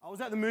I was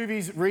at the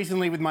movies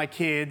recently with my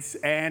kids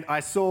and I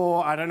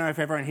don't know if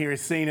everyone here has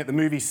seen it, the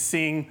movie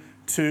Sing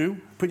 2.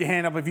 Put your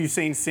hand up if you've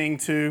seen Sing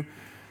 2.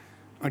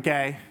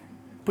 Okay.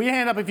 Put your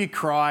hand up if you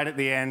cried at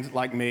the end,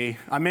 like me.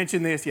 I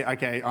mentioned this, yeah,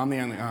 okay, I'm the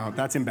only, oh,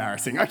 that's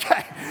embarrassing.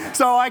 Okay.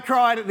 So I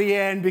cried at the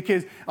end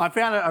because I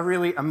found it a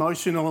really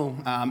emotional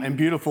and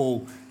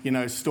beautiful,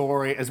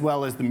 story, as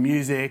well as the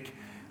music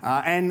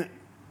and,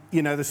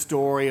 the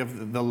story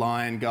of the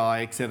lion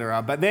guy,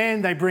 etc. But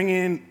then they bring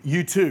in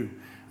U2.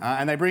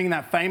 And they bring in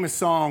that famous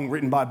song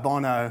written by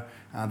Bono,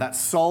 that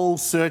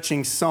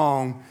soul-searching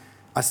song,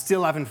 I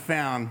Still Haven't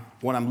Found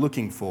What I'm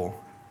Looking For.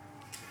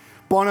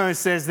 Bono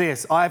says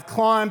this, I have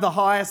climbed the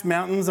highest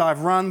mountains,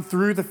 I've run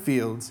through the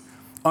fields,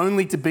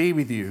 only to be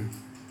with you,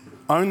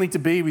 only to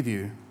be with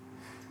you.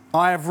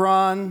 I have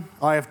run,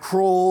 I have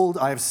crawled,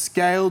 I have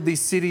scaled these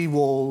city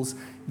walls,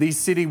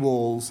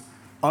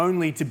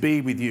 only to be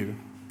with you.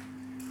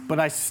 But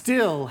I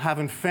still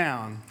haven't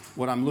found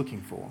what I'm looking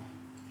for.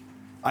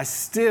 I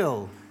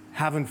still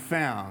haven't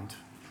found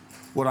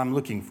what I'm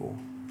looking for.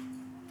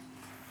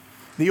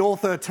 The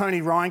author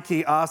Tony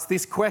Reinke asked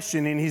this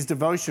question in his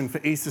devotion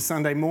for Easter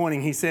Sunday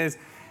morning. He says,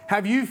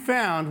 have you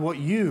found what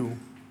you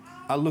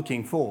are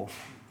looking for?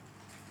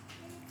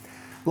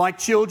 Like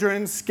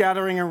children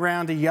scattering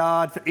around a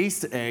yard for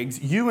Easter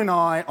eggs, you and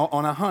I are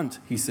on a hunt,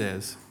 he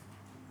says.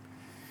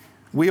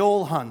 We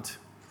all hunt.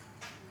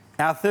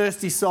 Our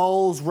thirsty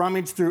souls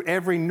rummage through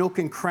every nook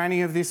and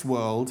cranny of this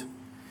world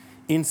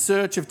in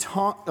search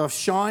of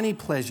shiny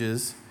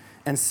pleasures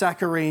and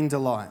saccharine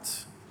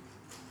delights.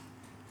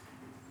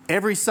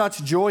 Every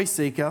such joy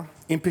seeker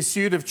in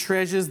pursuit of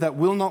treasures that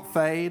will not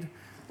fade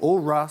or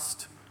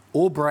rust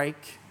or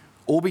break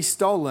or be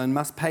stolen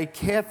must pay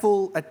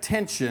careful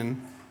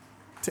attention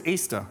to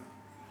Easter.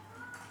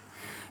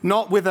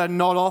 Not with a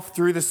nod off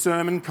through the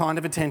sermon kind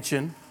of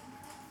attention,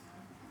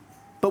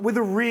 but with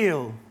a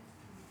real,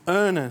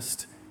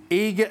 earnest,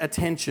 eager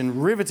attention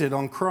riveted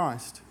on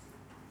Christ.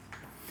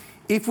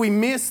 If we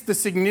miss the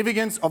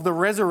significance of the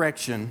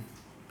resurrection,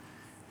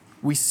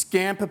 we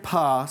scamper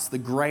past the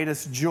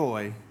greatest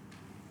joy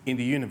in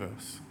the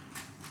universe.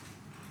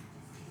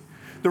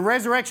 The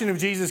resurrection of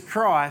Jesus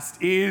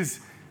Christ is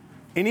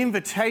an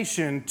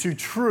invitation to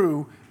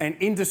true and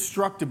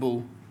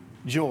indestructible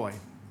joy.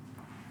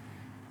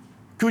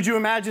 Could you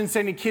imagine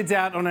sending kids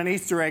out on an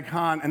Easter egg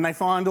hunt and they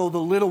find all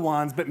the little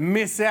ones but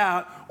miss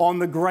out on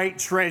the great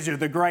treasure,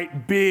 the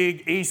great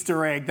big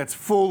Easter egg that's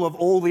full of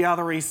all the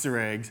other Easter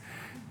eggs?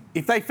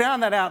 If they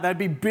found that out, they'd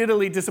be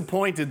bitterly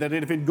disappointed that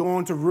it had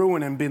gone to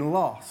ruin and been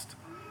lost.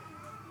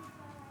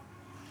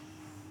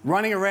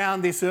 Running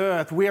around this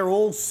earth, we are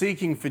all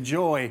seeking for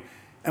joy,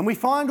 and we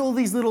find all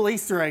these little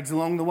Easter eggs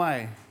along the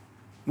way.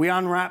 We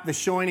unwrap the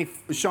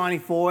shiny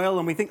foil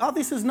and we think, oh,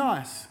 this is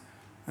nice.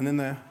 And then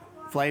the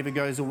flavour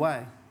goes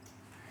away.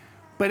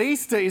 But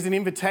Easter is an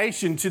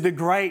invitation to the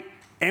great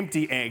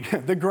empty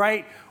egg, the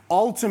great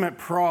ultimate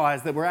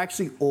prize that we're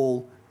actually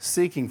all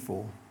seeking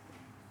for.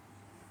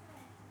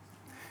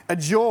 A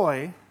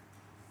joy,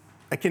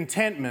 a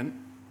contentment,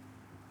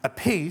 a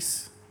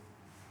peace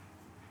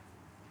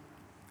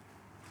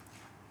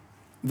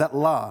that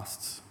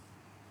lasts.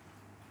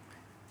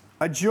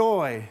 A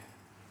joy,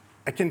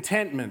 a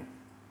contentment,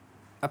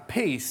 a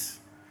peace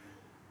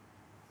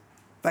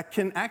that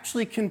can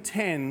actually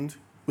contend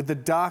with the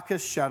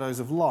darkest shadows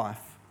of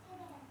life.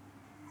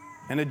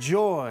 And a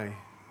joy,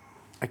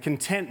 a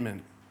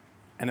contentment,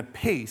 and a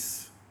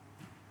peace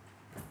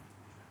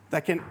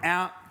that can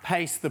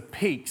outpace the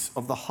peaks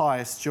of the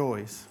highest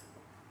joys.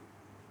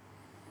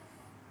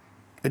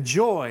 A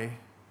joy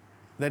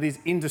that is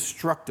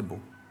indestructible.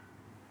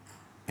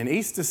 And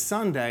Easter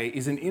Sunday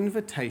is an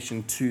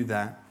invitation to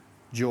that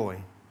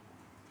joy.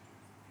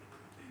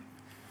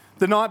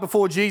 The night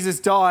before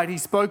Jesus died, he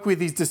spoke with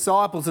his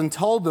disciples and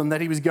told them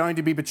that he was going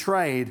to be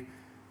betrayed,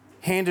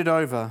 handed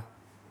over,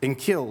 and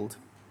killed,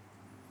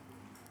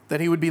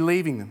 that he would be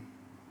leaving them.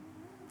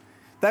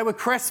 They were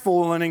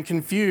crestfallen and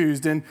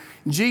confused, and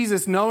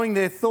Jesus, knowing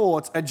their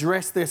thoughts,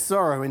 addressed their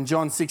sorrow. In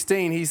John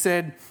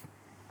 16,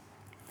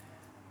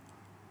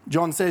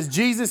 John says,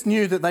 Jesus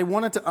knew that they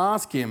wanted to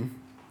ask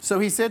him, so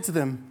he said to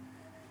them,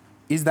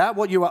 is that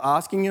what you are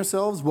asking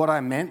yourselves, what I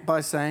meant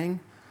by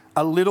saying,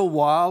 a little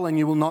while and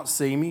you will not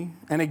see me,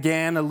 and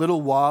again a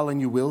little while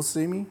and you will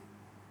see me?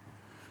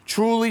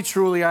 Truly,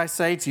 truly, I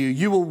say to you,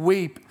 you will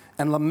weep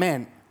and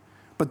lament,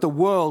 but the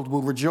world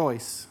will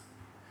rejoice.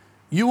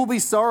 You will be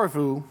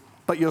sorrowful,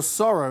 but your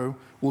sorrow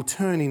will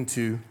turn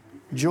into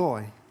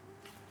joy.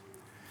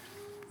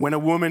 When a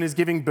woman is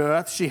giving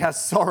birth, she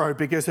has sorrow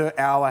because her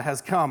hour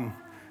has come.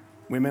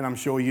 Women, I'm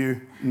sure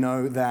you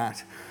know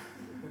that.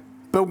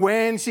 But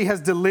when she has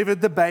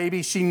delivered the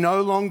baby, she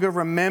no longer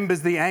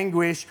remembers the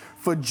anguish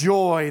for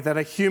joy that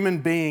a human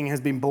being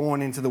has been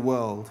born into the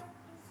world.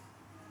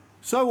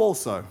 So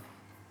also,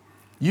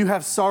 you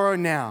have sorrow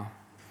now,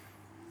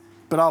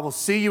 but I will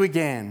see you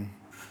again,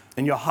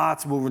 and your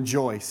hearts will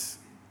rejoice.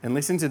 And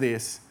listen to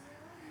this.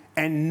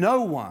 And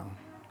no one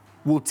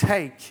will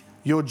take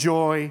your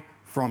joy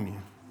from you.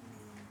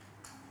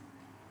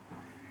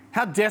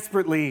 How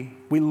desperately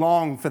we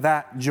long for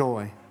that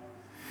joy.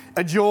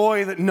 A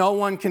joy that no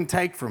one can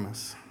take from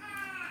us.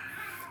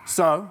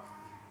 So,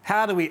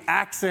 how do we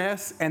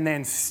access and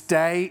then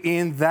stay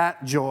in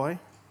that joy?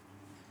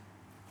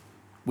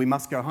 We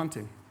must go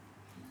hunting.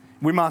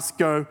 We must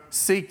go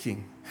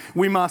seeking.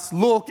 We must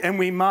look, and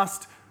we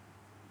must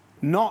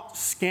not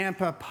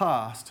scamper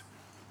past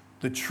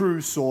the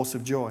true source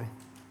of joy.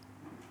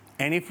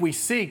 And if we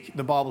seek,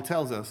 the Bible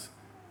tells us,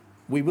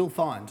 we will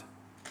find.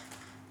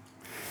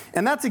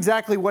 And that's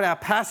exactly what our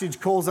passage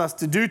calls us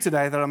to do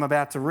today that I'm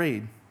about to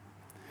read.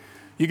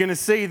 You're going to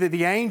see that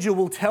the angel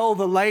will tell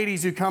the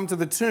ladies who come to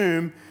the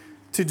tomb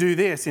to do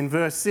this in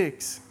verse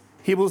 6.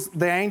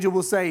 The angel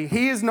will say,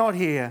 "He is not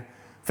here,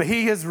 for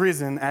he has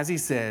risen, as he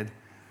said.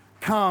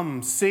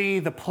 Come, see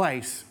the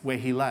place where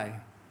he lay."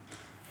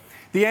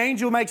 The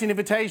angel makes an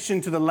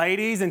invitation to the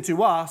ladies and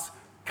to us,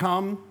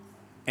 come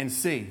and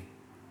see.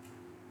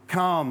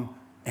 Come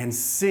and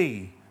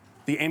see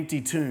the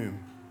empty tomb,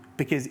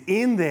 because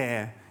in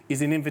there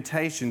is an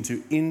invitation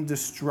to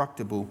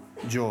indestructible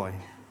joy.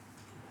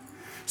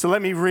 So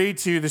let me read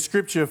to you the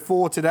scripture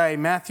for today,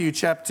 Matthew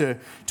chapter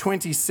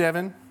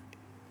 27,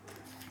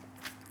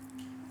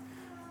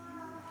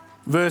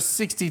 verse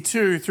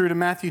 62 through to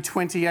Matthew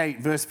 28,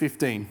 verse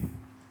 15.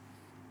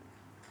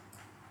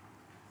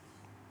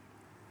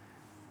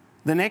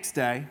 The next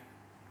day,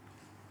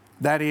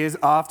 that is,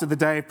 after the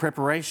day of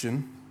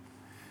preparation,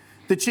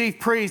 the chief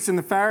priests and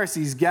the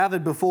Pharisees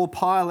gathered before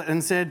Pilate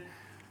and said,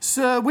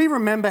 "Sir, we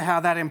remember how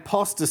that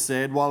impostor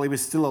said while he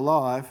was still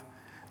alive,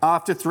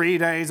 'After 3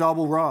 days I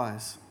will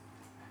rise.'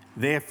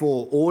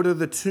 Therefore, order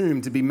the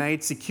tomb to be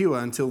made secure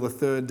until the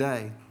 3rd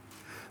day,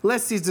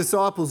 lest his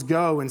disciples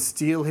go and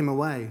steal him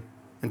away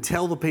and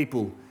tell the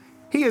people,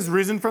 'He has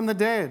risen from the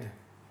dead,'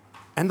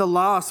 and the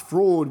last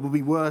fraud will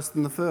be worse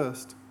than the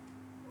first."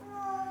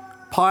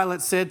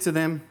 Pilate said to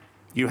them,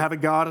 "You have a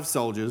guard of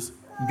soldiers.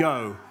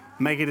 Go,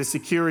 make it as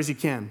secure as you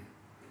can."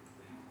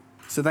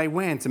 So they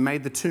went and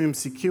made the tomb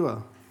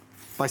secure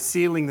by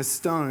sealing the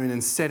stone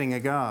and setting a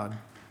guard.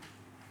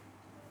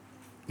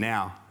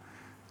 Now,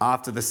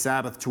 after the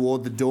Sabbath,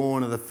 toward the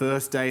dawn of the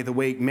 1st day of the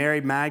week,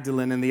 Mary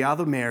Magdalene and the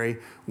other Mary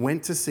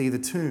went to see the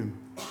tomb.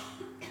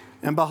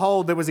 And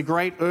behold, there was a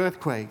great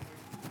earthquake.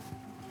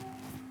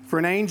 For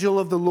an angel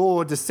of the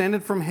Lord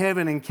descended from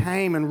heaven and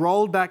came and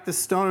rolled back the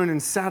stone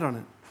and sat on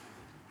it.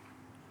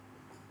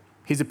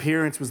 His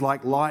appearance was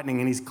like lightning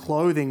and his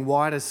clothing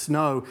white as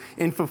snow.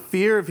 And for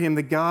fear of him,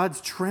 the guards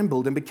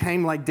trembled and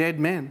became like dead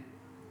men.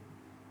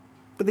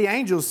 But the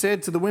angel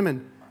said to the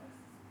women,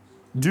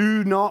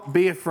 "Do not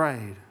be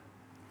afraid,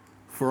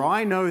 for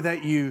I know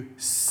that you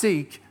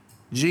seek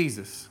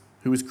Jesus,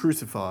 who was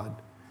crucified.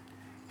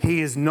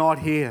 He is not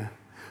here,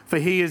 for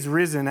he is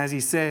risen, as he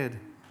said.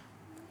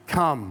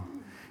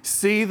 Come,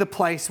 see the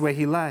place where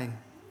he lay.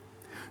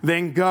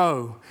 Then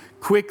go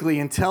quickly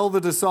and tell the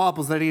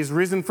disciples that he is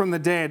risen from the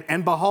dead,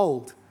 and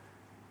behold,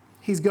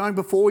 he's going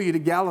before you to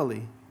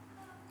Galilee.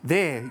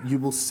 There you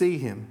will see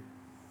him.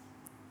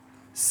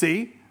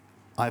 See,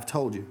 I have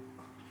told you."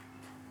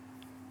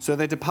 So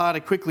they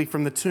departed quickly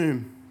from the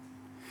tomb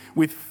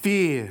with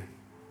fear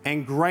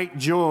and great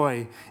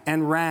joy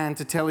and ran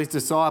to tell his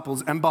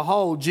disciples. And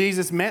behold,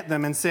 Jesus met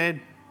them and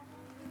said,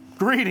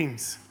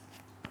 "Greetings."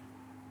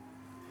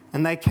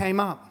 And they came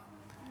up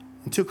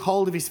and took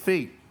hold of his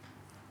feet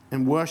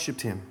and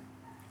worshipped him.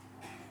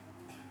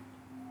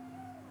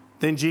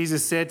 Then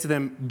Jesus said to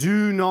them,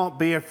 "Do not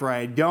be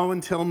afraid. Go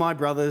and tell my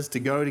brothers to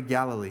go to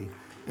Galilee,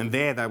 and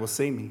there they will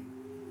see me."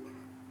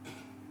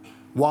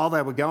 While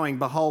they were going,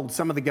 behold,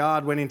 some of the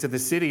guard went into the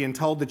city and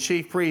told the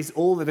chief priests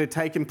all that had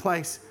taken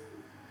place.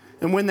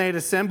 And when they had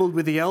assembled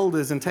with the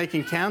elders and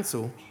taken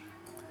counsel,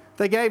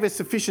 they gave a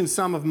sufficient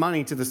sum of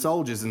money to the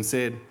soldiers and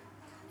said,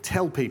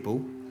 "Tell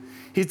people,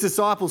 his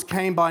disciples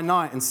came by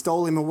night and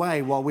stole him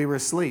away while we were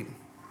asleep.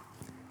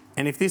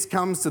 And if this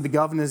comes to the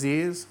governor's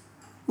ears,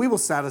 we will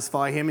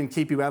satisfy him and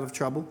keep you out of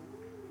trouble."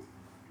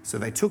 So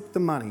they took the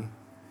money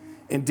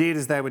and did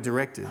as they were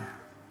directed.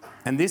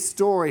 And this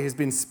story has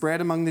been spread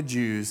among the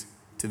Jews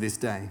to this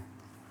day.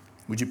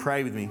 Would you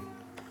pray with me?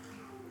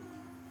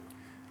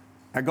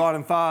 Our God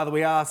and Father,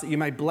 we ask that you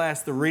may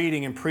bless the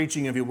reading and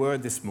preaching of your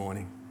word this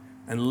morning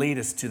and lead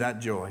us to that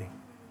joy.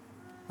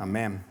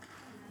 Amen.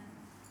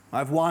 I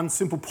have one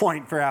simple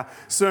point for our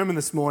sermon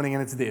this morning,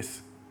 and it's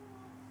this: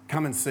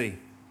 come and see.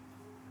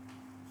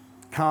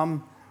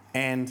 Come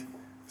and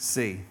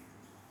see.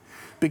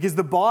 Because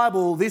the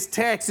Bible, this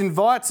text,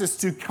 invites us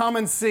to come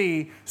and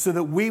see so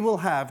that we will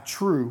have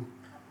true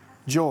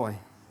joy.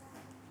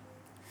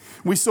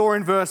 We saw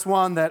in verse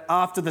 1 that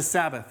after the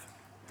Sabbath,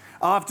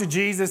 after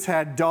Jesus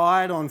had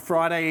died on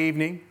Friday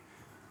evening,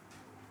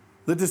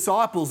 the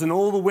disciples and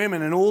all the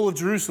women and all of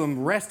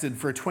Jerusalem rested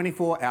for a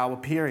 24-hour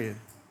period.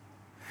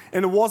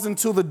 And it wasn't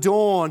until the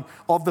dawn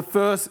of the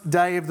 1st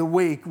day of the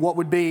week, what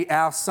would be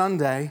our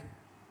Sunday,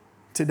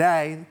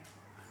 today,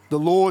 the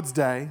Lord's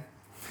Day,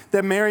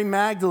 that Mary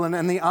Magdalene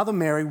and the other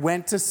Mary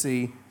went to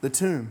see the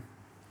tomb.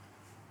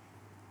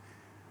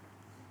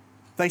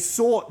 They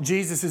sought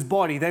Jesus'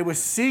 body. They were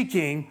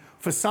seeking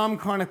for some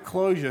kind of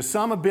closure,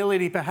 some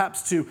ability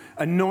perhaps to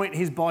anoint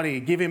his body,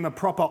 give him a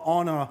proper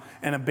honor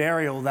and a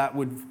burial that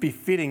would be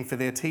fitting for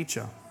their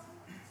teacher.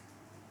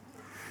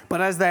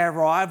 But as they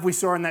arrive, we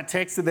saw in that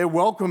text that they're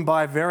welcomed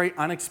by a very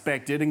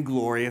unexpected and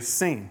glorious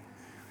scene.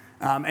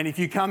 And if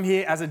you come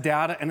here as a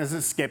doubter and as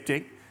a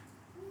skeptic,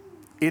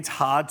 it's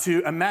hard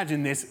to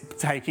imagine this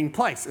taking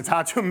place. It's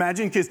hard to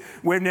imagine because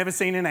we've never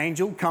seen an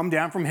angel come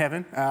down from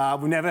heaven.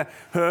 We've never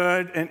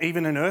heard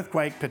even an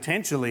earthquake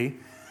potentially.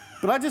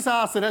 But I just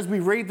ask that as we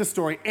read the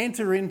story,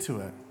 enter into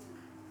it.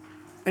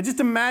 And just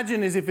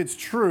imagine as if it's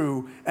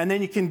true, and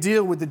then you can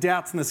deal with the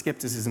doubts and the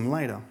skepticism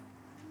later.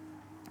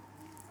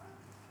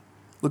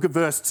 Look at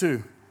verse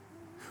 2.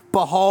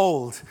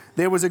 Behold,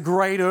 there was a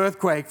great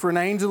earthquake, for an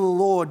angel of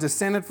the Lord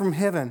descended from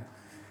heaven,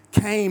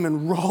 came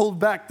and rolled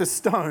back the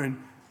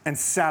stone and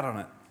sat on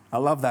it. I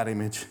love that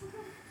image.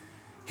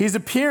 His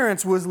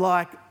appearance was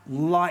like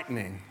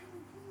lightning.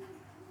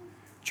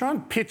 Try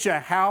and picture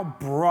how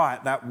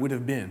bright that would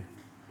have been.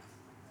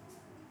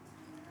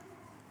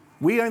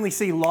 We only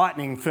see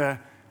lightning for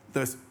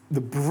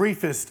the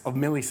briefest of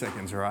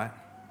milliseconds, right?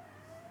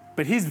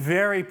 But his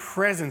very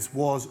presence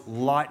was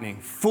lightning,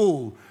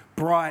 full,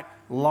 bright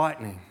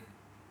lightning.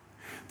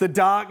 The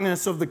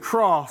darkness of the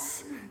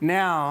cross,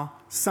 now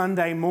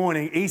Sunday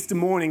morning, Easter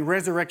morning,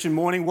 resurrection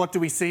morning, what do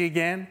we see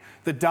again?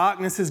 The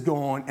darkness has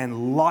gone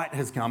and light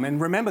has come. And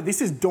remember, this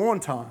is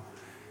dawn time.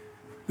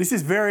 This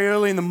is very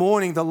early in the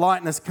morning, the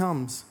lightness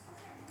comes.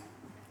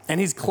 And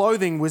his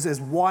clothing was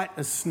as white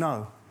as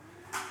snow.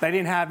 They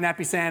didn't have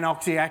Napisan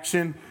Oxy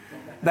Action.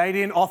 They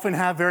didn't often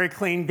have very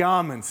clean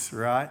garments,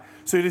 right?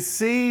 So to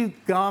see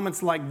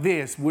garments like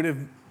this would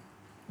have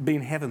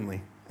been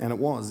heavenly, and it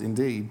was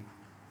indeed.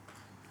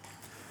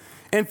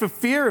 And for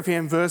fear of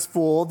him, verse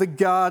 4, the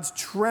guards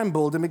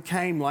trembled and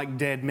became like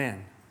dead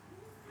men.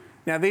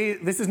 Now,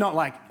 this is not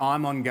like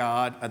I'm on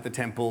guard at the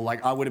temple,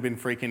 like I would have been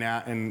freaking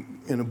out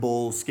and in a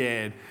ball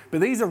scared.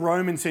 But these are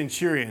Roman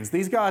centurions.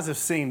 These guys have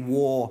seen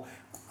war.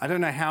 I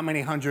don't know how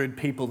many hundred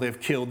people they've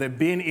killed. They've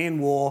been in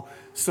war,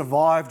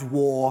 survived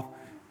war,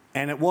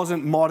 and it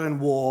wasn't modern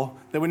war.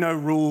 There were no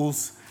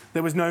rules.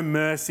 There was no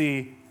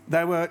mercy.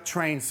 They were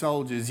trained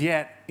soldiers.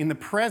 Yet, in the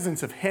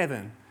presence of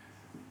heaven,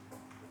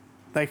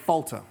 they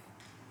falter,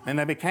 and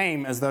they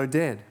became as though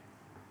dead.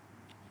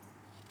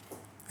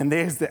 And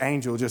there's the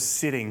angel just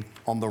sitting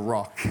on the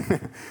rock,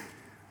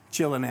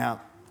 chilling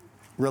out,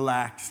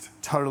 relaxed,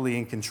 totally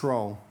in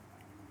control.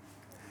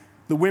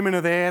 The women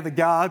are there. The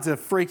guards are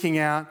freaking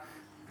out.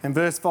 And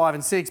verse 5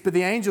 and 6, but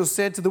the angel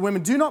said to the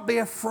women, do not be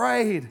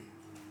afraid,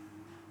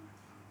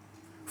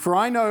 for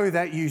I know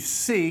that you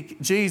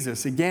seek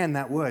Jesus. Again,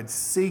 that word,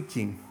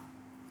 seeking,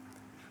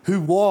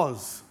 who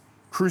was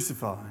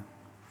crucified.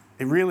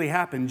 It really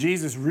happened.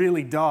 Jesus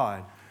really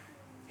died.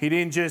 He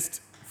didn't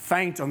just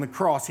faint on the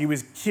cross. He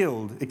was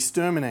killed,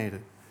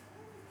 exterminated.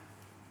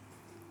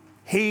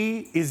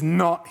 He is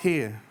not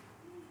here,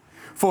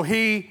 for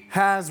he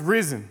has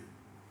risen,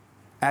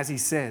 as he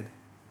said.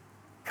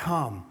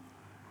 Come.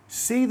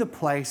 See the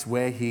place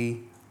where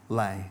he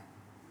lay.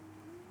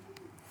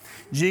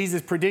 Jesus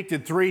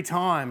predicted 3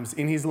 times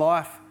in his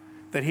life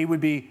that he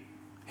would be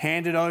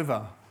handed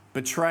over,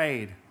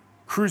 betrayed,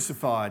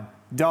 crucified,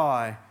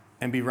 die,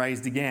 and be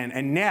raised again.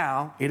 And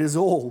now it has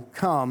all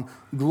come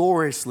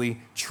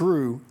gloriously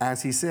true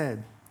as he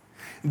said.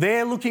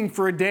 They're looking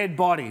for a dead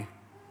body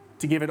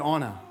to give it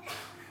honor,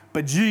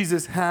 but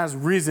Jesus has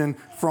risen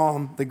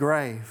from the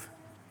grave.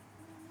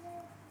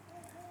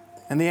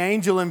 And the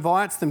angel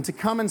invites them to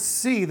come and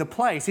see the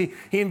place. He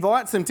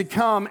invites them to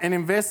come and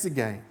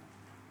investigate.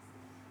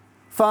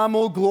 Far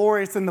more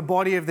glorious than the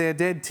body of their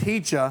dead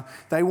teacher,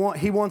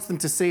 he wants them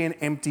to see an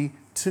empty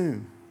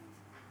tomb.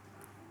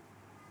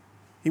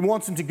 He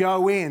wants them to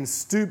go in,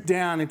 stoop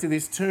down into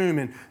this tomb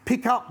and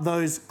pick up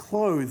those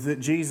clothes that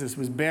Jesus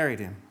was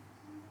buried in.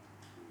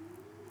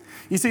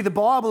 You see, the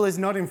Bible is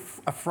not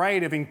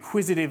afraid of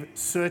inquisitive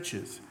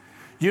searchers.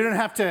 You don't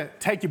have to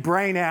take your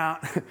brain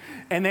out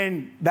and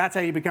then that's how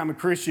you become a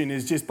Christian,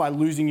 is just by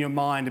losing your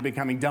mind and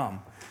becoming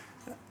dumb.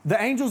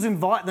 The angels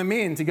invite them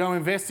in to go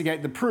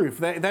investigate the proof.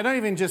 They don't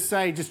even just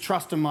say, just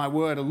trust in my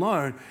word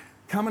alone.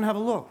 Come and have a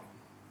look.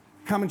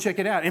 Come and check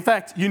it out. In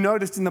fact, you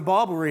noticed in the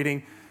Bible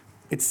reading,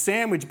 it's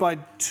sandwiched by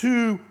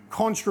 2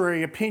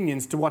 contrary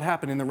opinions to what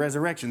happened in the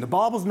resurrection. The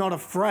Bible's not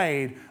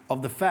afraid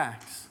of the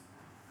facts,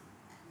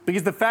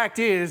 because the fact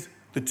is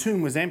the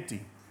tomb was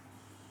empty.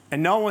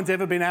 And no one's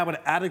ever been able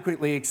to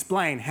adequately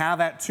explain how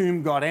that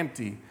tomb got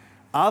empty,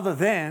 other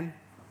than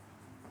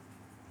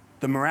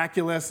the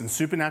miraculous and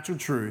supernatural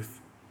truth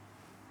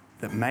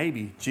that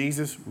maybe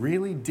Jesus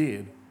really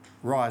did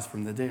rise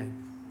from the dead.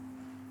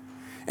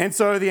 And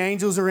so the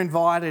angels are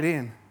invited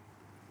in.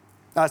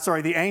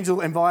 The angel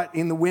invite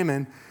in the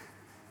women,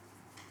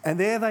 and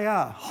there they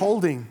are,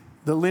 holding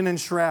the linen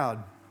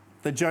shroud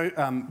that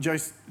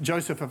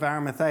Joseph of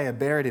Arimathea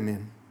buried him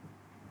in.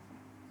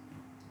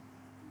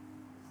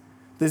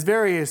 There's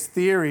various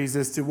theories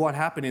as to what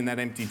happened in that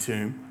empty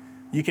tomb.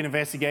 You can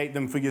investigate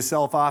them for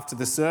yourself after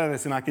the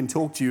service, and I can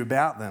talk to you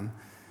about them.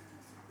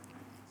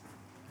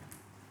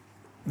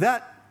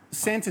 That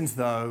sentence,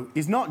 though,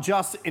 is not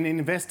just an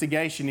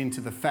investigation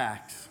into the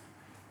facts.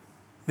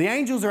 The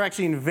angels are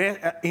actually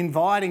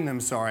inviting them,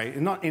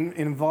 not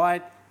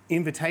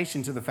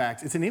invitation to the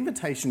facts. It's an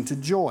invitation to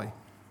joy.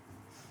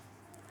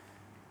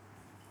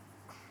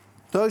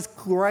 Those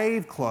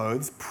grave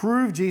clothes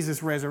prove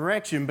Jesus'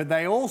 resurrection, but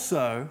they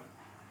also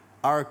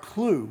are a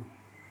clue,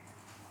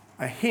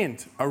 a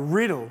hint, a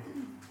riddle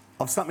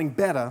of something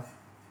better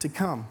to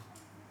come.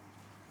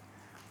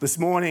 This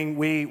morning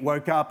we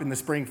woke up in the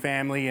Spring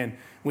family and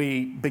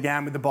we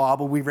began with the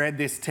Bible. We read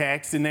this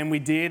text and then we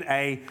did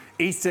a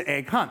Easter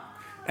egg hunt.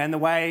 And the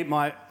way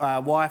my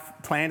wife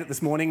planned it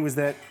this morning was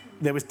that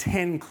there was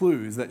 10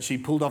 clues that she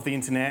pulled off the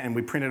internet and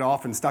we printed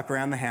off and stuck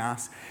around the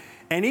house.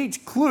 And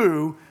each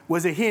clue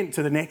was a hint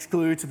to the next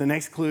clue, to the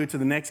next clue, to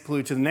the next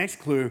clue, to the next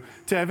clue,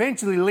 to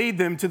eventually lead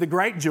them to the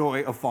great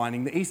joy of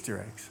finding the Easter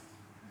eggs.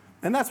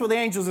 And that's what the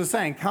angels are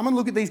saying. Come and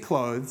look at these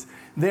clothes.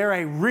 They're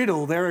a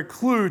riddle. They're a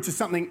clue to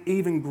something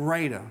even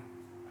greater.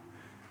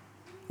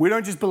 We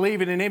don't just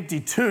believe in an empty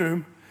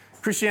tomb.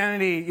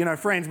 Christianity,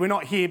 friends, we're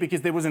not here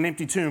because there was an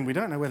empty tomb. We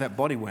don't know where that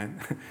body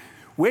went.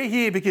 We're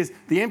here because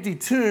the empty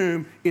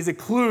tomb is a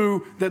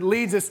clue that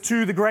leads us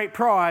to the great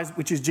prize,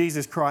 which is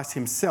Jesus Christ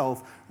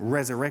himself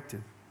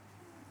resurrected.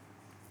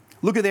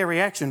 Look at their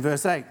reaction,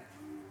 verse 8.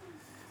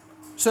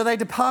 So they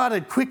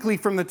departed quickly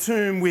from the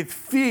tomb with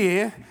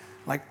fear,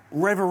 like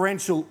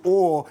reverential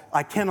awe,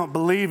 I cannot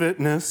believe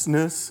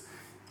it-ness,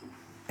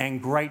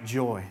 and great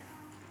joy,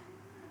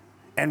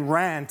 and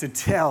ran to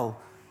tell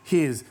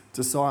his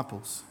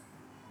disciples.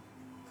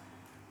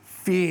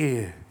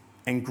 Fear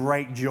and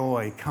great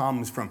joy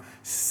comes from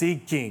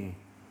seeking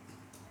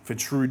for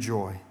true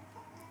joy.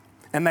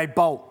 And they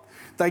bolt.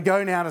 They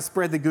go now to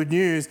spread the good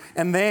news,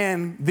 and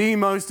then the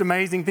most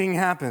amazing thing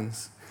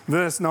happens.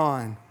 Verse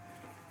 9.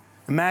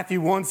 And Matthew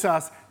wants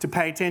us to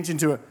pay attention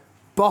to it.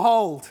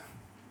 Behold,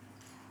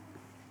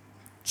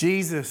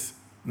 Jesus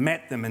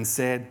met them and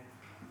said,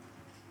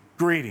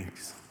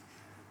 greetings.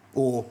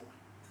 Or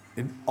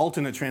in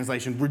alternate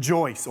translation,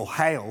 rejoice or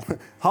hail.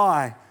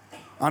 Hi,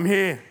 I'm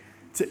here.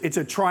 It's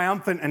a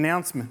triumphant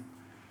announcement.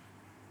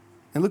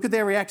 And look at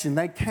their reaction.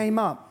 They came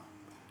up,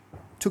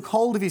 took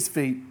hold of his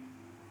feet,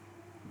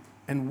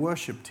 and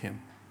worshipped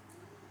him.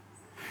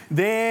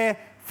 Their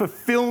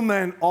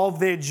fulfillment of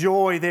their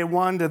joy, their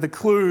wonder, the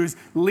clues,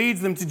 leads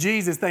them to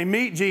Jesus. They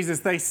meet Jesus,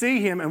 they see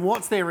him, and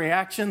what's their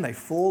reaction? They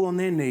fall on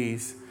their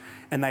knees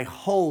and they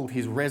hold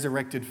his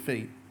resurrected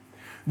feet.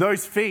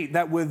 Those feet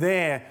that were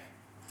there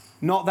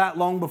not that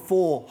long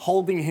before,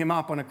 holding him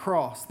up on a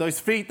cross. Those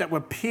feet that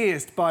were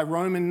pierced by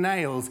Roman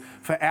nails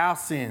for our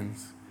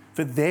sins,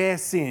 for their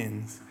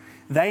sins.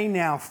 They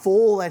now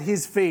fall at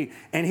his feet,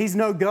 and he's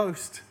no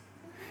ghost.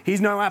 He's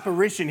no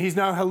apparition. He's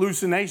no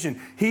hallucination.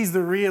 He's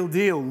the real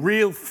deal,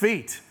 real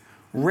feet,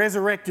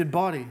 resurrected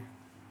body.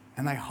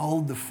 And they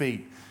hold the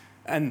feet,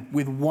 and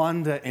with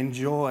wonder and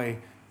joy,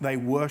 they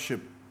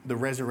worship the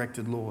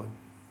resurrected Lord.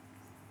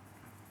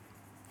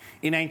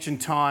 In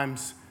ancient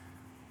times,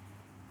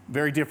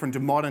 very different to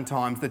modern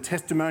times, the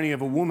testimony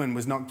of a woman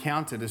was not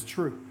counted as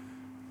true.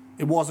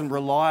 It wasn't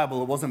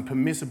reliable, it wasn't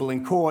permissible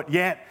in court,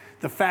 yet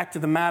the fact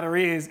of the matter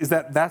is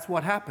that that's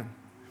what happened.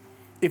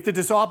 If the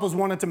disciples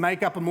wanted to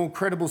make up a more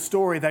credible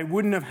story, they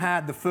wouldn't have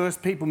had the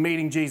first people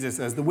meeting Jesus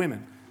as the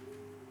women.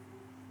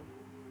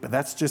 But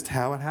that's just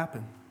how it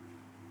happened.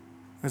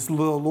 It's the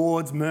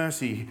Lord's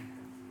mercy.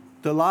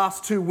 The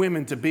last two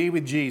women to be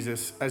with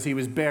Jesus as he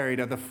was buried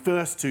are the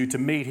first two to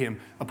meet him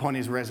upon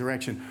his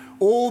resurrection.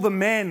 All the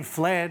men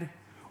fled,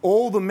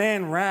 all the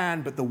men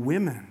ran, but the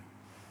women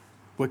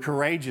were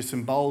courageous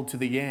and bold to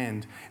the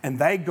end. And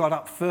they got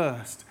up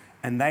first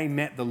and they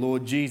met the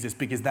Lord Jesus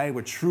because they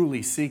were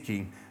truly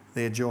seeking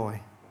their joy.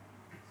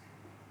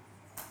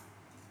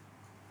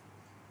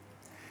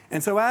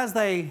 And so as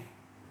they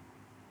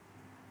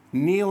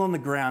kneel on the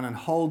ground and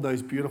hold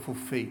those beautiful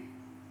feet,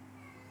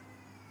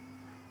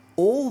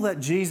 all that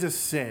Jesus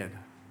said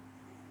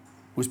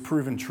was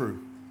proven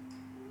true.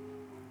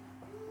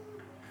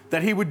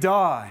 That he would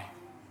die,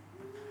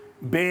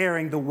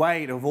 bearing the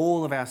weight of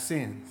all of our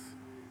sins.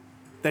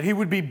 That he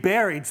would be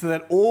buried so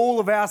that all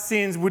of our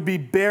sins would be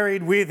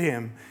buried with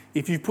him.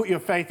 If you've put your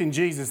faith in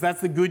Jesus,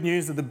 that's the good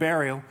news of the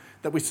burial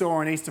that we saw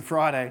on Easter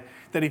Friday.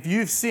 That if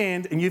you've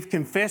sinned and you've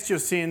confessed your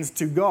sins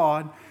to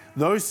God,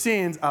 those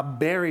sins are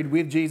buried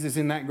with Jesus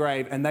in that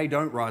grave and they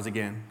don't rise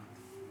again.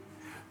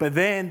 But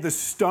then the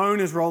stone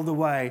is rolled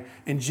away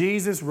and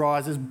Jesus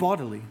rises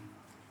bodily.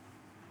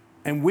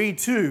 And we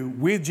too,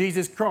 with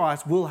Jesus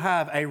Christ, will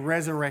have a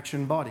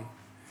resurrection body.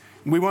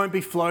 We won't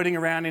be floating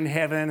around in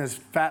heaven as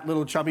fat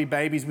little chubby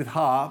babies with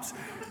harps.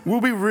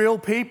 We'll be real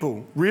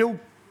people, real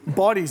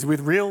bodies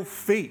with real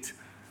feet,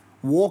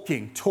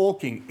 walking,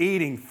 talking,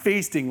 eating,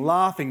 feasting,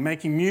 laughing,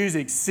 making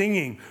music,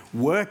 singing,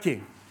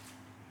 working,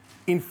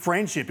 in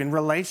friendship, in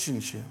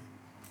relationship.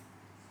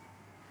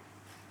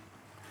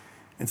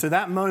 And so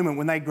that moment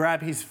when they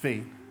grab his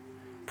feet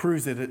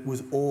proves that it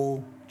was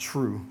all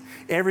true.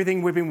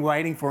 Everything we've been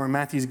waiting for in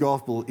Matthew's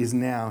gospel is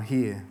now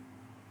here.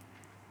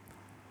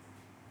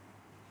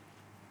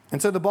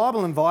 And so the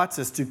Bible invites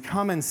us to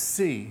come and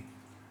see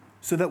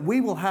so that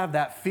we will have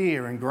that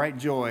fear and great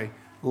joy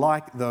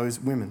like those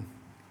women.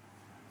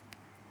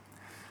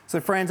 So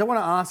friends, I want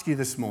to ask you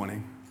this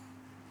morning,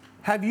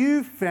 have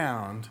you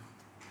found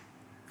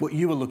what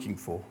you were looking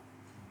for?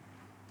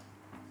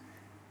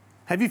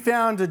 Have you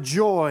found a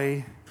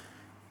joy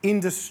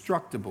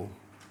indestructible?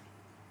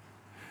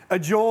 A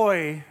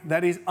joy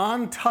that is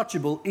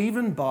untouchable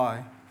even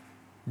by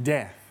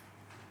death.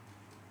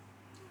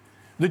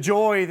 The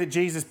joy that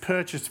Jesus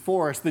purchased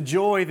for us, the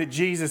joy that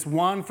Jesus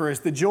won for us,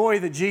 the joy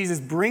that Jesus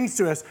brings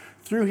to us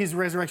through his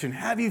resurrection.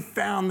 Have you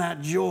found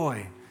that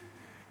joy?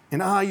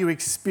 And are you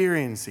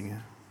experiencing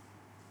it?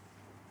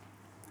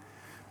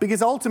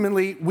 Because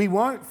ultimately, we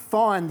won't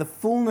find the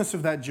fullness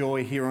of that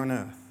joy here on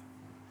earth.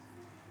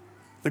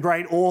 The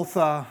great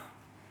author,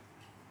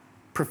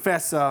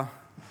 professor,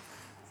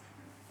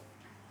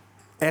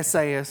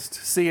 essayist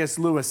C.S.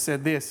 Lewis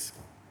said this: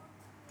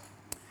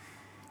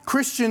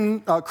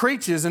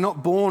 creatures are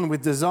not born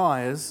with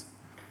desires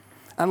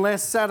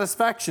unless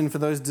satisfaction for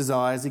those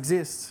desires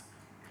exists.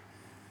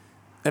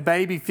 A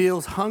baby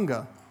feels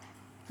hunger.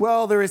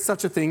 Well, there is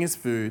such a thing as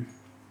food.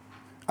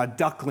 A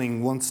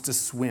duckling wants to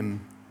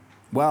swim.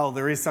 Well,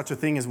 there is such a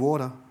thing as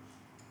water.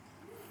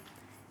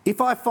 If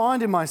I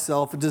find in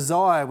myself a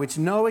desire which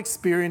no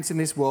experience in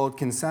this world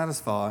can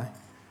satisfy,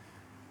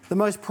 the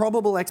most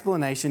probable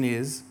explanation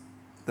is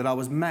that I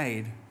was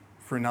made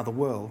for another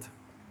world.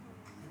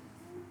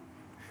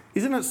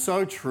 Isn't it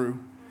so true?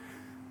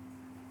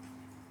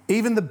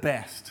 Even the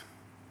best,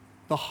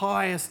 the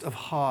highest of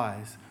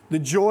highs, the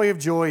joy of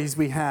joys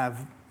we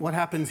have, what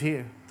happens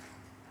here?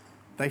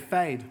 They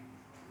fade.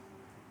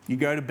 You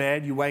go to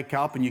bed, you wake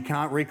up, and you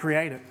can't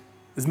recreate it.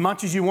 As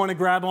much as you want to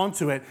grab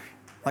onto it,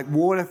 like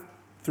water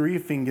through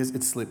your fingers,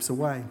 it slips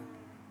away.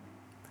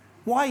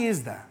 Why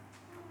is that?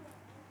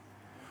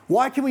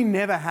 Why can we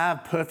never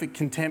have perfect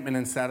contentment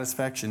and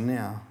satisfaction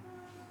now?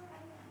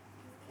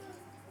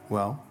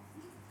 Well,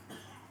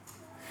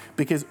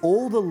 because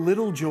all the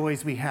little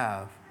joys we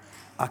have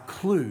are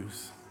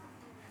clues,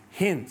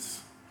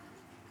 hints,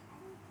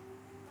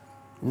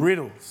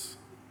 riddles,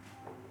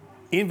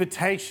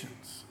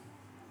 invitations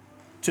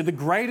to the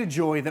greater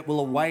joy that will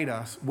await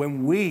us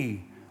when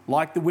we,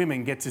 like the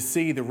women, get to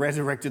see the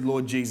resurrected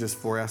Lord Jesus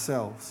for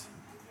ourselves.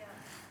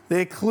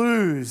 They're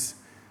clues,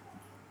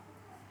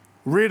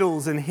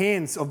 riddles and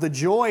hints of the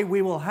joy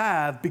we will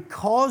have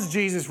because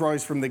Jesus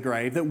rose from the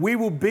grave, that we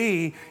will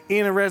be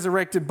in a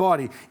resurrected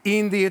body,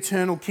 in the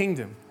eternal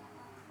kingdom,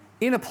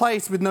 in a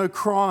place with no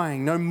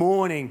crying, no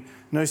mourning,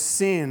 no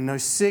sin, no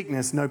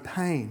sickness, no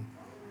pain.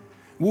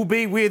 We'll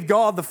be with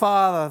God the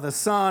Father, the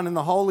Son, and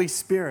the Holy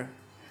Spirit.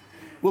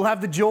 We'll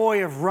have the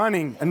joy of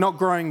running and not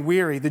growing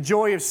weary, the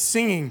joy of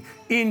singing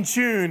in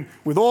tune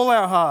with all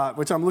our heart,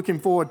 which I'm looking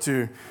forward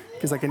to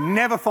because I can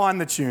never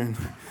find the tune.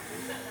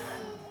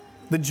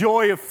 The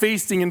joy of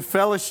feasting and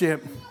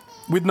fellowship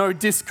with no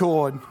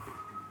discord.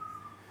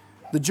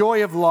 The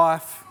joy of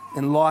life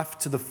and life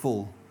to the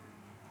full.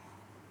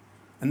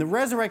 And the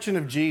resurrection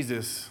of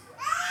Jesus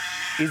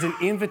is an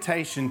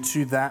invitation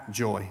to that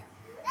joy.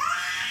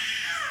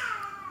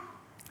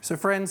 So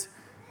friends,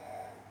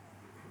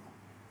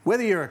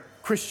 whether you're a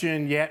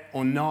Christian yet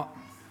or not,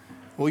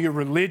 or you're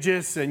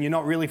religious and you're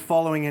not really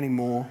following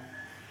anymore,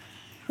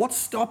 what's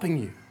stopping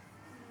you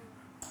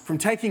from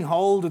taking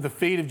hold of the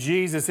feet of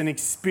Jesus and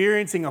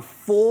experiencing a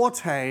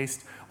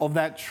foretaste of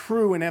that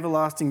true and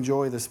everlasting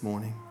joy this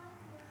morning?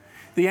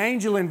 The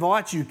angel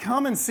invites you,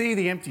 come and see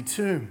the empty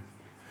tomb.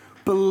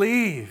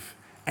 Believe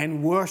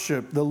and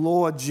worship the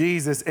Lord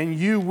Jesus, and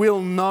you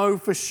will know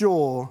for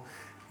sure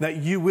that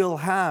you will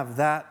have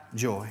that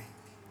joy.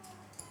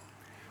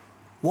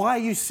 Why are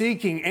you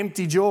seeking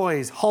empty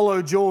joys,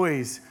 hollow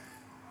joys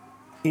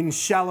in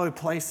shallow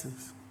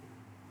places?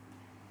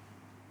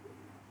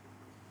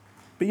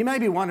 But you may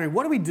be wondering,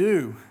 what do we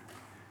do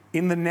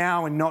in the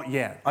now and not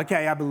yet?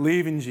 Okay, I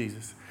believe in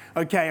Jesus.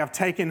 Okay, I've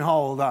taken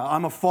hold.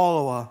 I'm a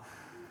follower.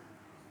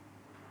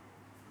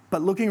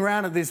 But looking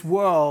around at this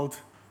world,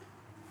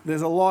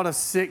 there's a lot of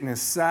sickness,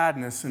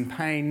 sadness, and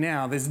pain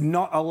now. There's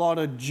not a lot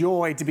of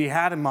joy to be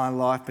had in my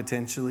life,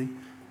 potentially.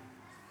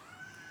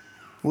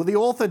 Well, the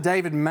author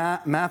David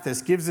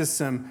Mathis gives us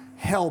some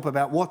help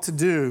about what to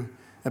do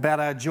about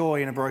our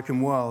joy in a broken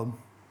world.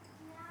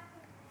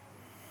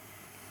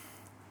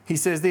 He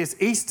says this: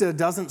 Easter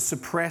doesn't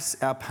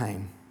suppress our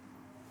pain.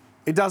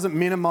 It doesn't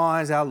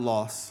minimize our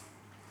loss.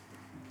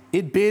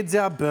 It bids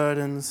our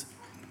burdens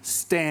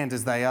stand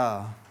as they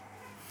are,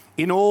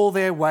 in all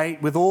their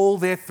weight, with all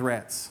their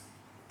threats.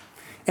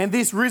 And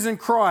this risen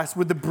Christ,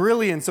 with the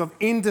brilliance of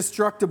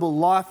indestructible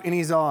life in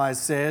his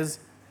eyes, says,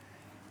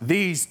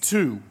 these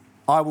too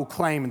I will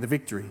claim in the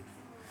victory.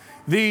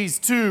 These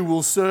too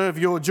will serve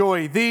your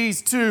joy.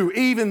 These too,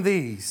 even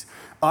these,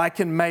 I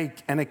can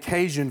make an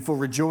occasion for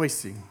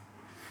rejoicing.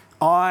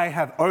 I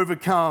have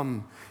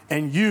overcome,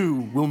 and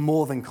you will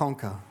more than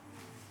conquer.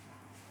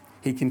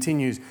 He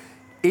continues,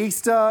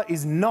 Easter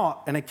is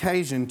not an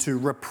occasion to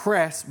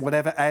repress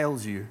whatever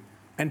ails you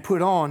and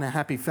put on a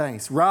happy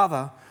face.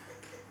 Rather,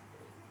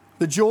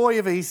 the joy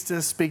of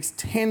Easter speaks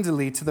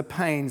tenderly to the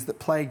pains that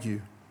plague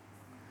you.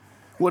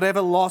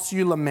 whatever loss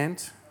you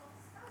lament,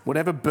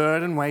 whatever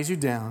burden weighs you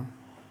down,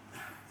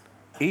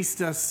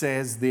 Easter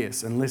says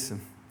this, and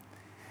listen,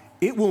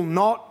 it will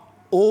not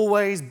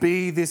always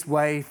be this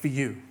way for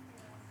you.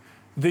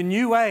 The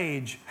new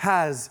age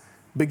has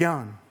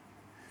begun.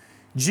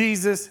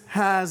 Jesus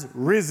has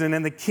risen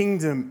and the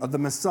kingdom of the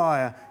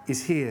Messiah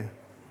is here.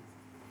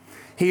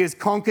 He has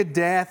conquered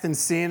death and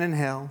sin and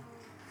hell.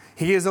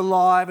 He is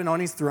alive and on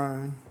his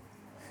throne.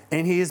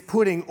 And he is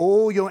putting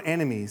all your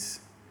enemies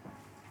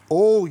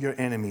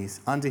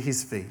under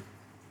his feet.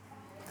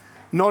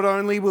 Not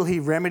only will he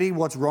remedy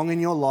what's wrong in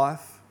your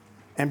life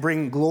and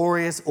bring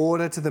glorious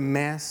order to the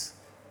mess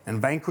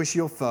and vanquish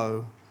your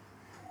foe,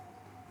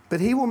 but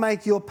he will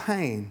make your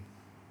pain,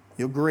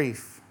 your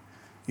grief,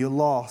 your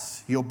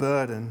loss, your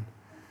burden,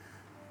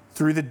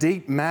 through the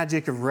deep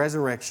magic of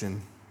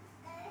resurrection,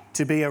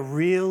 to be a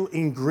real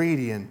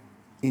ingredient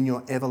in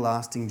your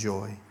everlasting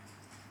joy.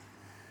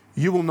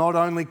 You will not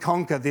only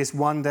conquer this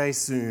one day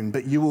soon,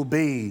 but you will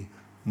be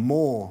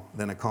more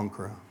than a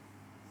conqueror.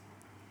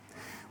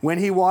 When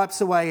he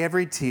wipes away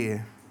every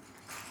tear,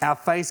 our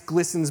face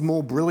glistens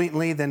more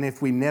brilliantly than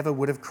if we never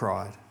would have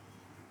cried.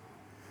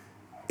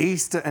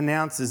 Easter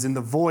announces in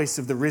the voice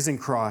of the risen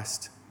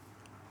Christ,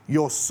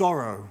 your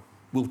sorrow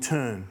will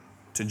turn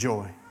to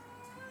joy,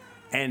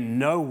 and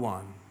no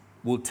one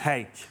will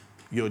take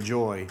your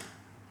joy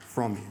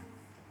from you.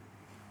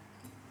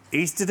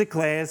 Easter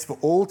declares for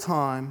all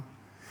time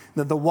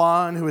that the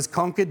one who has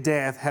conquered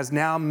death has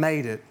now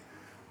made it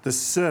the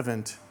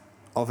servant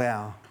of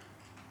our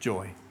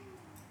joy.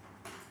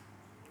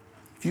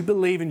 If you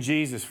believe in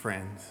Jesus,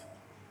 friends,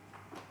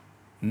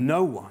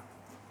 no one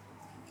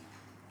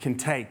can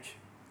take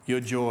your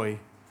joy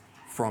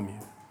from you.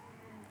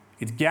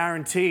 It's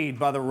guaranteed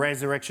by the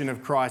resurrection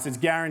of Christ. It's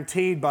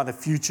guaranteed by the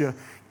future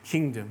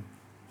kingdom.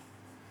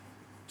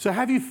 So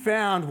have you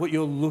found what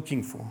you're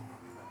looking for?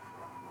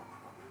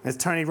 As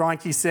Tony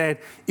Reinke said,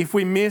 if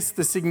we miss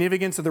the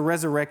significance of the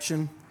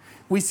resurrection,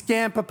 we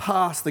scamper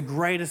past the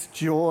greatest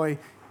joy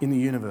in the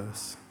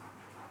universe.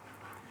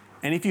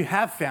 And if you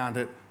have found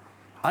it,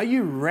 are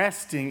you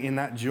resting in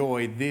that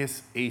joy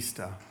this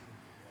Easter?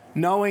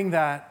 Knowing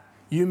that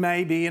you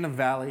may be in a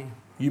valley,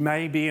 you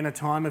may be in a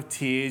time of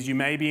tears, you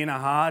may be in a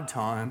hard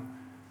time,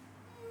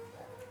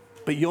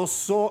 but your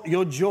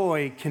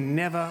joy can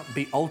never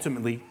be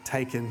ultimately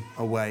taken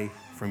away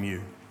from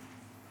you.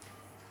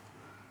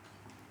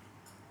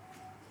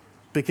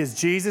 Because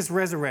Jesus'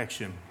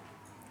 resurrection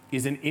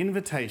is an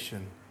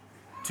invitation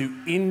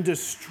to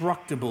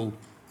indestructible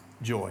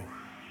joy.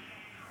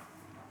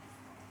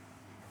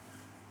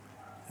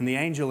 And the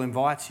angel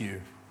invites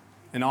you,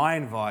 and I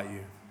invite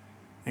you,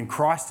 and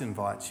Christ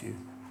invites you.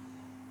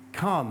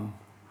 Come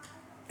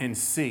and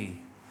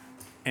see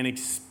and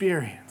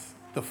experience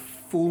the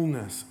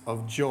fullness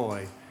of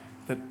joy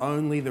that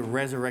only the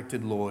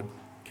resurrected Lord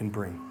can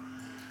bring.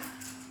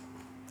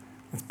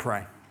 Let's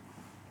pray.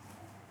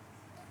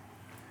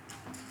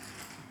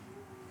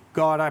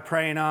 God, I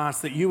pray and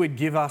ask that you would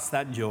give us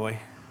that joy.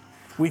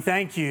 We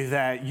thank you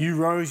that you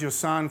rose your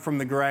Son from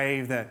the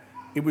grave, that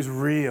it was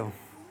real,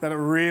 that it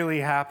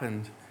really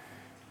happened.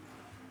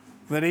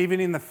 That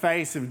even in the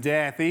face of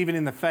death, even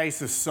in the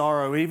face of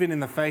sorrow, even in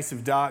the face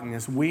of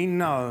darkness, we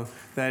know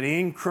that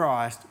in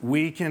Christ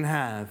we can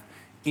have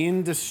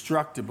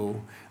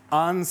indestructible,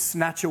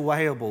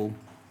 unsnatchawayable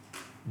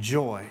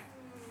joy,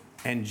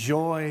 and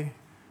joy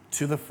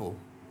to the full.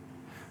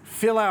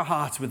 Fill our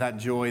hearts with that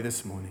joy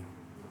this morning.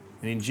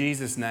 And in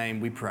Jesus' name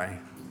we pray.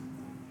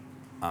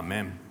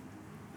 Amen.